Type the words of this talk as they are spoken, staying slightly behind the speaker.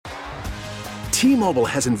T-Mobile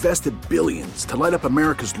has invested billions to light up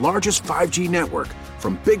America's largest 5G network,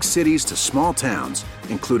 from big cities to small towns,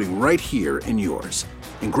 including right here in yours.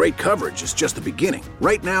 And great coverage is just the beginning.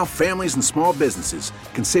 Right now, families and small businesses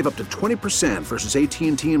can save up to 20% versus AT&T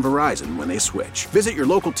and Verizon when they switch. Visit your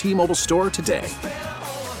local T-Mobile store today.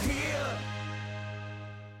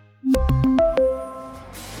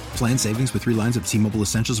 Plan savings with 3 lines of T-Mobile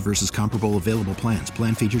Essentials versus comparable available plans.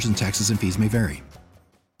 Plan features and taxes and fees may vary.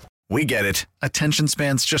 We get it. Attention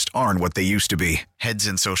spans just aren't what they used to be. Heads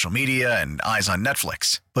in social media and eyes on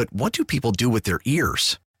Netflix. But what do people do with their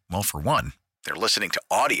ears? Well, for one, they're listening to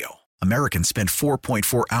audio. Americans spend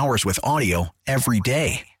 4.4 hours with audio every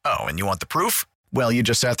day. Oh, and you want the proof? Well, you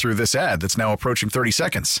just sat through this ad that's now approaching 30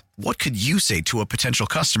 seconds. What could you say to a potential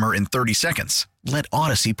customer in 30 seconds? Let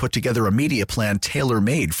Odyssey put together a media plan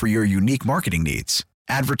tailor-made for your unique marketing needs.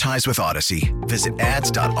 Advertise with Odyssey. Visit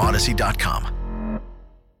ads.odyssey.com.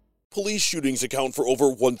 Police shootings account for over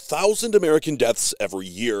 1,000 American deaths every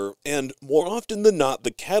year, and more often than not,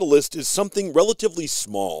 the catalyst is something relatively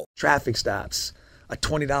small. Traffic stops, a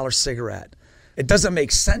 $20 cigarette. It doesn't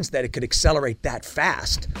make sense that it could accelerate that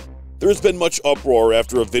fast. There's been much uproar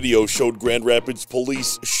after a video showed Grand Rapids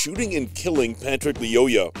police shooting and killing Patrick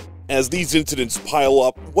Lyoya. As these incidents pile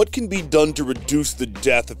up, what can be done to reduce the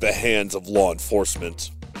death at the hands of law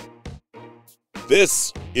enforcement?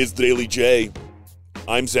 This is the Daily J.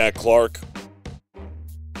 I'm Zach Clark.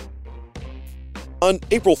 On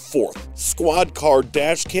April 4th, squad car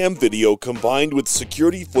dash cam video combined with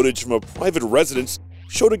security footage from a private residence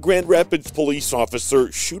showed a Grand Rapids police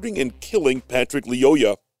officer shooting and killing Patrick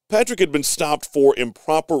Lyoya. Patrick had been stopped for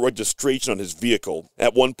improper registration on his vehicle.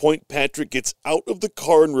 At one point, Patrick gets out of the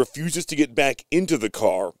car and refuses to get back into the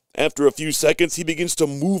car. After a few seconds, he begins to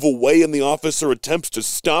move away and the officer attempts to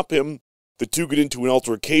stop him. The two get into an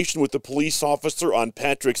altercation with the police officer on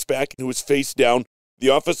Patrick's back, who is face down. The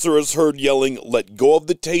officer is heard yelling, "Let go of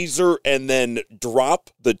the taser," and then "Drop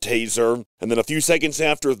the taser." And then a few seconds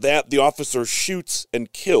after that, the officer shoots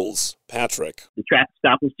and kills Patrick. The traffic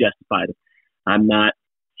stop was justified. I'm not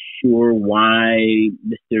sure why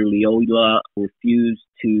Mr. Lyoya refused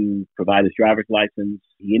to provide his driver's license.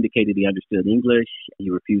 He indicated he understood English. He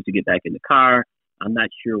refused to get back in the car. I'm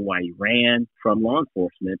not sure why he ran from law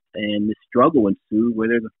enforcement, and this struggle ensued where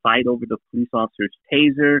there's a fight over the police officer's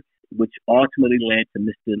taser, which ultimately led to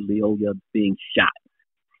Mr. Lyoya being shot.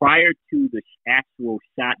 Prior to the actual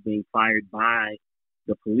shot being fired by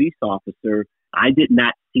the police officer, I did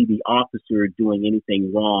not see the officer doing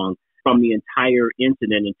anything wrong from the entire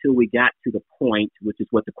incident until we got to the point, which is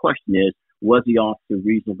what the question is, was the officer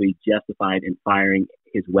reasonably justified in firing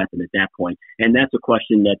his weapon at that point? And that's a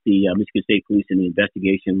question that the Michigan State Police and the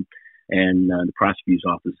investigation and the prosecutor's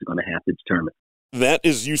office are going to have to determine. That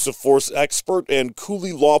is use of force expert and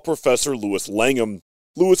Cooley law professor Louis Langham.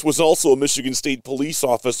 Louis was also a Michigan State police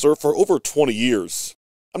officer for over 20 years.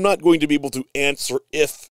 I'm not going to be able to answer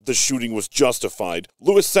if the shooting was justified.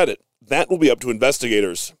 Louis said it. That will be up to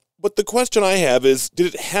investigators. But the question I have is, did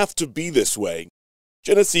it have to be this way?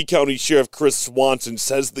 Genesee County Sheriff Chris Swanson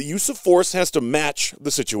says the use of force has to match the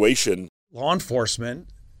situation. Law enforcement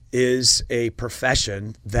is a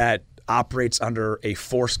profession that operates under a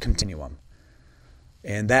force continuum.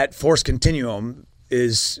 And that force continuum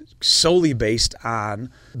is solely based on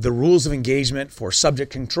the rules of engagement for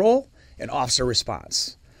subject control and officer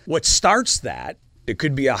response. What starts that, it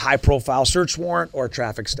could be a high-profile search warrant or a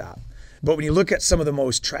traffic stop. But when you look at some of the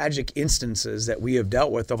most tragic instances that we have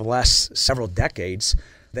dealt with over the last several decades,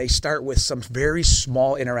 they start with some very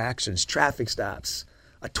small interactions, traffic stops,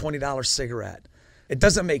 a $20 cigarette. It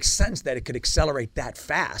doesn't make sense that it could accelerate that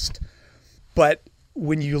fast. But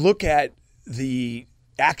when you look at the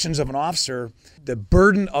actions of an officer, the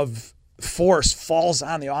burden of force falls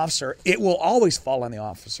on the officer. It will always fall on the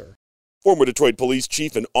officer. Former Detroit Police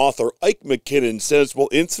Chief and author Ike McKinnon says while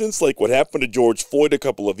incidents like what happened to George Floyd a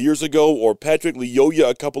couple of years ago or Patrick Lyoya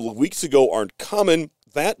a couple of weeks ago aren't common,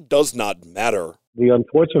 that does not matter. The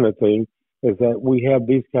unfortunate thing is that we have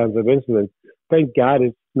these kinds of incidents. Thank God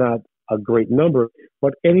it's not a great number,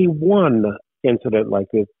 but any one incident like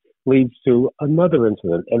this leads to another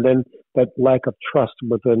incident, and then that lack of trust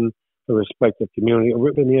within the respective community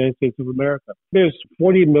within the United States of America. There's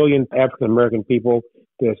 40 million African American people.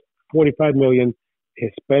 There's 45 million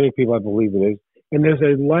Hispanic people, I believe it is, and there's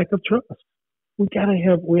a lack of trust. We gotta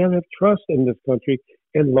have trust in this country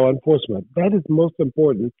and law enforcement. That is most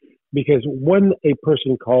important because when a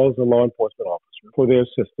person calls a law enforcement officer for their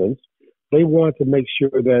assistance, they want to make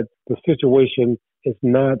sure that the situation is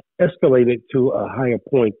not escalated to a higher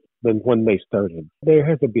point than when they started. There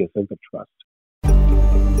has to be a sense of trust.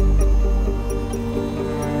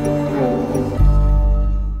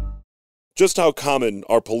 Just how common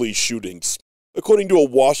are police shootings? According to a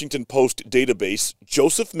Washington Post database,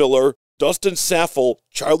 Joseph Miller, Dustin Saffel,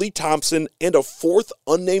 Charlie Thompson, and a fourth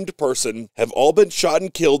unnamed person have all been shot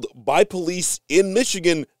and killed by police in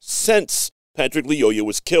Michigan since Patrick Lyoya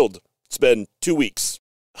was killed. It's been 2 weeks.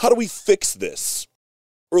 How do we fix this?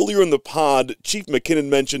 Earlier in the pod, Chief McKinnon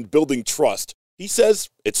mentioned building trust. He says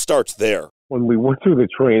it starts there. When we went through the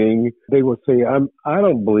training, they would say, I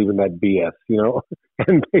don't believe in that BS,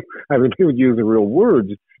 and they would use the real words.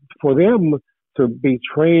 For them to be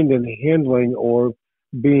trained in handling or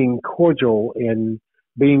being cordial and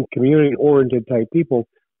being community-oriented type people,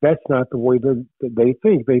 that's not the way that they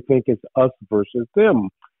think. They think it's us versus them.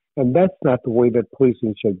 And that's not the way that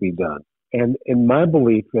policing should be done. And in my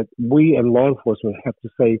belief that we in law enforcement have to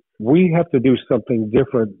say, we have to do something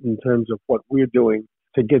different in terms of what we're doing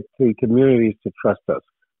to get the communities to trust us.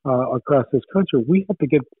 Across this country, we have to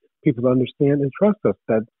get people to understand and trust us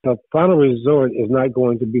that the final resort is not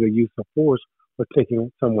going to be the use of force for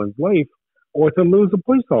taking someone's life or to lose a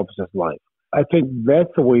police officer's life. I think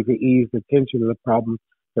that's a way to ease the tension and the problem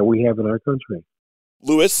that we have in our country.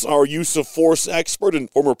 Lewis, our use of force expert and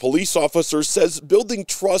former police officer, says building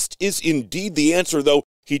trust is indeed the answer, though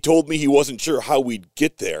he told me he wasn't sure how we'd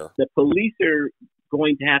get there. The police are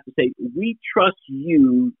going to have to say, we trust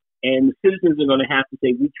you, and the citizens are going to have to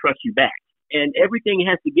say, we trust you back. And everything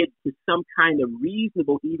has to get to some kind of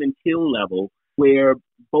reasonable, even keel level where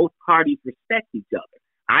both parties respect each other.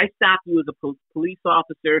 I stopped you as a police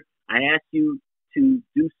officer. I asked you to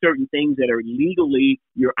do certain things that are legally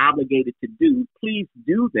you're obligated to do. Please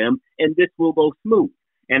do them, and this will go smooth.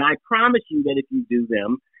 And I promise you that if you do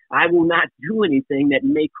them, I will not do anything that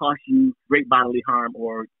may cause you great bodily harm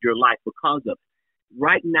or your life because of it.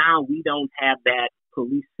 Right now, we don't have that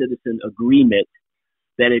police-citizen agreement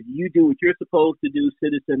that if you do what you're supposed to do,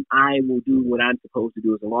 citizen, I will do what I'm supposed to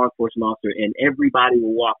do as a law enforcement officer, and everybody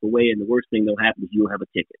will walk away, and the worst thing that'll happen is you'll have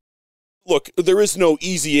a ticket. Look, there is no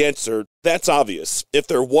easy answer. That's obvious. If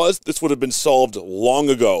there was, this would have been solved long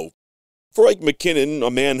ago. For Ike McKinnon, a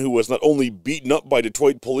man who was not only beaten up by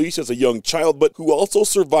Detroit police as a young child, but who also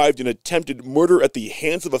survived an attempted murder at the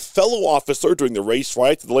hands of a fellow officer during the race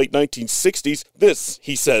riots of the late 1960s, this,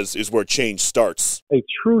 he says, is where change starts. A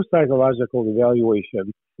true psychological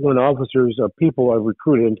evaluation when officers or people are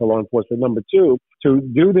recruited into law enforcement. Number two, to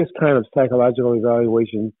do this kind of psychological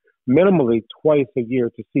evaluation minimally twice a year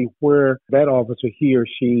to see where that officer, he or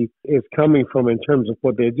she, is coming from in terms of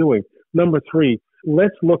what they're doing. Number three,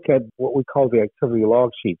 let's look at what we call the activity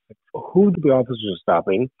log sheet. Who the officers are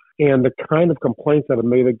stopping and the kind of complaints that are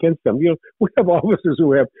made against them. We have officers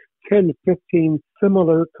who have 10, 15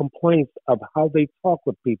 similar complaints of how they talk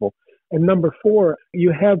with people. And number four,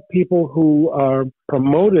 you have people who are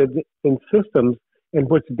promoted in systems in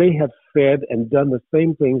which they have said and done the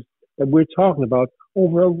same things that we're talking about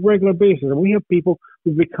over a regular basis. And we have people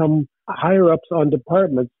who become higher-ups on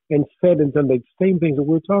departments and said and done the same things that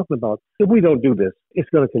we're talking about. If we don't do this, it's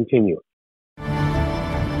going to continue.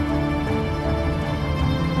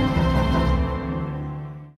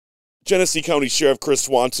 Genesee County Sheriff Chris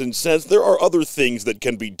Swanson says there are other things that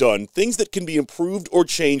can be done, things that can be improved or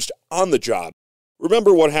changed on the job.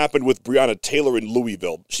 Remember what happened with Breonna Taylor in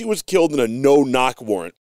Louisville. She was killed in a no-knock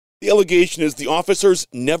warrant. The allegation is the officers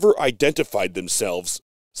never identified themselves,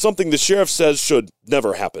 something the sheriff says should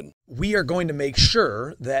never happen. We are going to make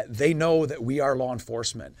sure that they know that we are law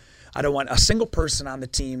enforcement. I don't want a single person on the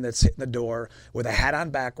team that's hitting the door with a hat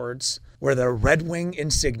on backwards, with a Red Wing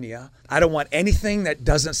insignia. I don't want anything that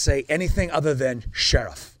doesn't say anything other than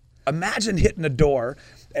sheriff. Imagine hitting a door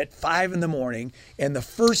at 5 a.m. and the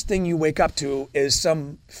first thing you wake up to is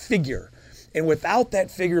some figure. And without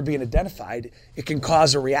that figure being identified, it can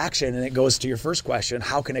cause a reaction. And it goes to your first question,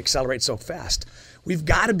 how can it accelerate so fast? We've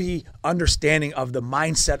got to be understanding of the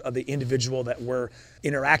mindset of the individual that we're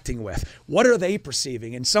interacting with. What are they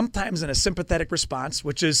perceiving? And sometimes in a sympathetic response,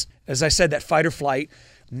 which is, as I said, that fight or flight,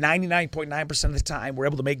 99.9% of the time, we're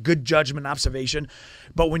able to make good judgment and observation.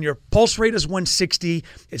 But when your pulse rate is 160,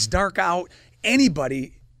 it's dark out,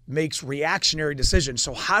 anybody makes reactionary decisions.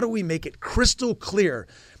 So how do we make it crystal clear?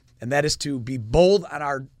 And that is to be bold on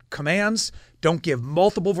our commands. Don't give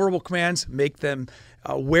multiple verbal commands. Make them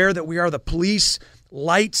aware that we are the police,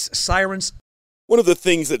 lights, sirens. One of the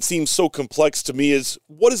things that seems so complex to me is,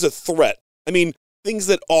 what is a threat? I mean, things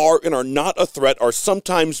that are and are not a threat are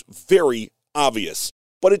sometimes very obvious,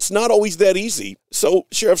 but it's not always that easy. So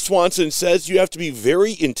Sheriff Swanson says you have to be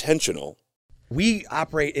very intentional. We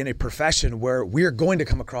operate in a profession where we're going to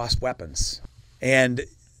come across weapons. And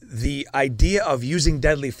the idea of using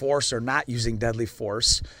deadly force or not using deadly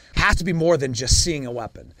force has to be more than just seeing a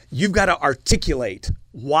weapon. You've got to articulate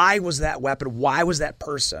why was that weapon, why was that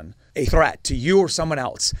person a threat to you or someone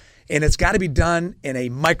else? And it's got to be done in a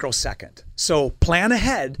microsecond. So plan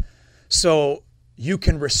ahead so you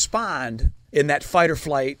can respond in that fight or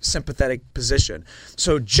flight sympathetic position.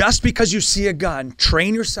 So just because you see a gun,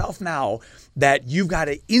 train yourself now that you've got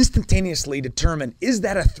to instantaneously determine, is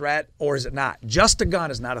that a threat or is it not? Just a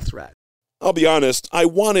gun is not a threat. I'll be honest, I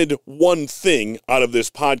wanted one thing out of this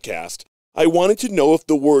podcast. I wanted to know if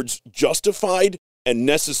the words justified and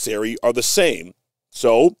necessary are the same.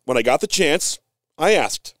 So when I got the chance, I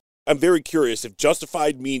asked. I'm very curious if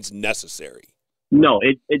justified means necessary. No,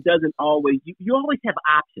 it doesn't always. You always have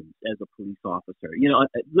options as a police officer.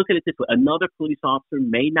 Look at it this way. Another police officer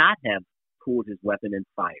may not have pulled his weapon and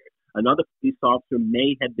fired. Another police officer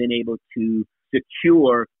may have been able to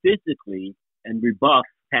secure physically and rebuff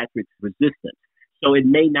Patrick's resistance. So it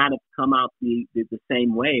may not have come out the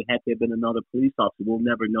same way had there been another police officer. We'll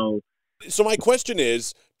never know. So my question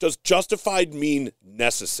is, does justified mean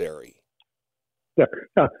necessary? Yeah,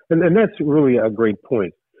 and that's really a great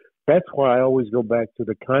point. That's why I always go back to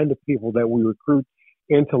the kind of people that we recruit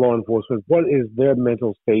into law enforcement. What is their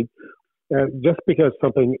mental state? Just because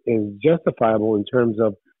something is justifiable in terms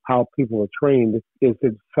of how people are trained, is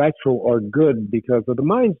it factual or good because of the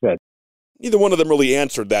mindset? Neither one of them really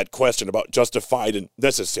answered that question about justified and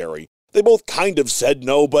necessary. They both kind of said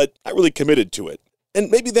no, but I really committed to it.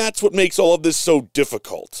 And maybe that's what makes all of this so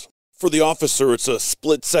difficult. For the officer, it's a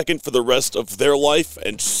split second for the rest of their life,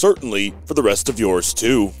 and certainly for the rest of yours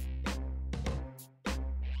too.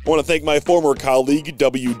 I want to thank my former colleague,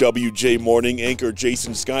 WWJ Morning anchor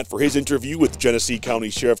Jason Scott, for his interview with Genesee County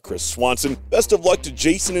Sheriff Chris Swanson. Best of luck to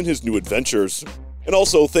Jason in his new adventures. And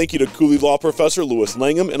also thank you to Cooley Law Professor Louis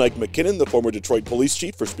Langham and Ike McKinnon, the former Detroit Police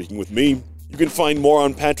Chief, for speaking with me. You can find more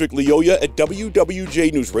on Patrick Lyoya at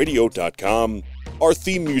wwjnewsradio.com. Our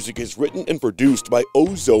theme music is written and produced by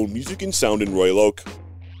Ozone Music and Sound in Royal Oak.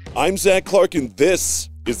 I'm Zach Clark, and this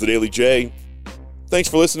is The Daily J. Thanks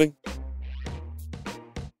for listening.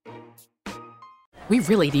 We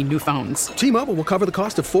really need new phones. T-Mobile will cover the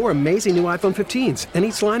cost of 4 amazing new iPhone 15s, and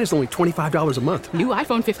each line is only $25 a month. New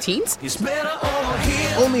iPhone 15s? It's better over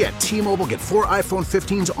here. Only at T-Mobile, get 4 iPhone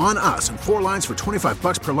 15s on us and 4 lines for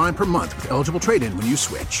 $25 per line per month with eligible trade-in when you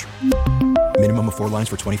switch. Minimum of 4 lines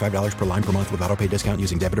for $25 per line per month with autopay discount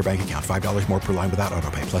using debit or bank account. $5 more per line without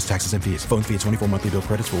autopay, plus taxes and fees. Phone fee at 24 monthly bill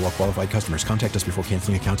credits for well-qualified customers. Contact us before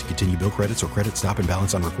canceling account to continue bill credits or credit stop and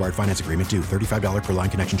balance on required finance agreement due. $35 per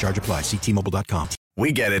line connection charge applies. See T-Mobile.com.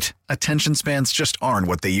 We get it. Attention spans just aren't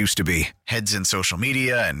what they used to be. Heads in social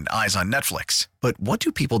media and eyes on Netflix. But what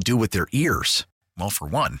do people do with their ears? Well, for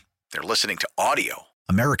one, they're listening to audio.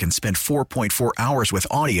 Americans spend 4.4 hours with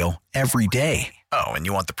audio every day. Oh, and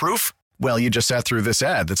you want the proof? Well, you just sat through this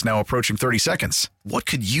ad that's now approaching 30 seconds. What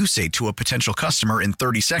could you say to a potential customer in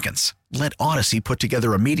 30 seconds? Let Odyssey put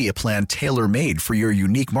together a media plan tailor-made for your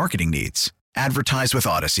unique marketing needs. Advertise with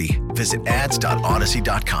Odyssey. Visit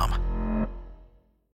ads.odyssey.com.